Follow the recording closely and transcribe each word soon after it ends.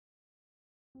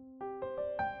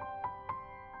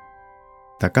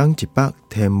逐天一百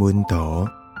天文图，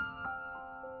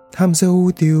探索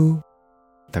宇宙。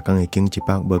逐天会经一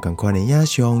百无同款的影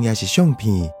像，也是相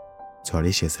片，带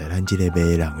你熟悉咱这个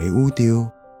迷人的宇宙。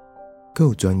更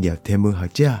有专业天文学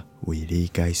者为你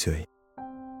解说。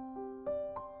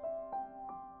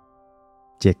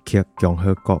捷克共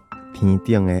和国天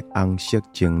顶的红色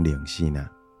精灵爍爁，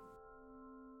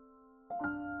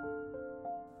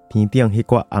天顶迄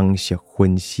挂红色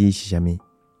分丝是啥物？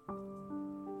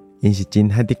因是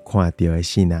真罕得看到的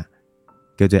爍爁，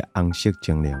叫做红色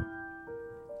精灵，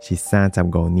是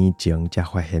35年前才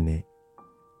发现的。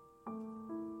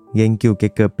研究结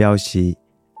果表示，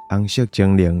红色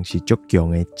精灵是足强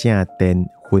的正电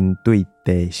分对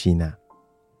地爍爁，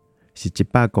是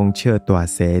100公尺大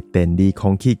小的电离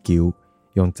空气球，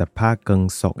用10帕光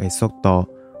速的速度，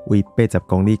为80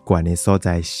公里远的所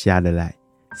在射落来，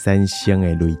产生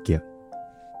的雷击。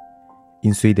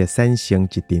因随着产生一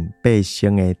阵8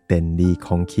星的电离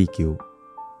空气球。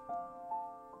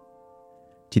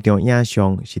这张影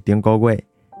像是顶个月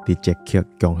伫捷克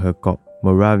共和国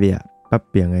Moravia 北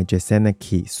边的爍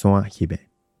爁山翕的。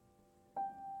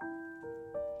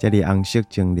这里红色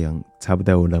精灵差不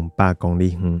多有200公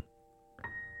里远。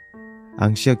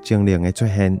红色精灵的出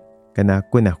现，敢若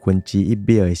几啊分之1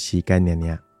秒的时间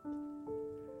尔，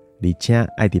而且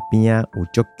爱伫边仔有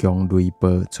足强雷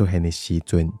暴出现的时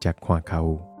阵才看较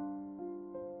有。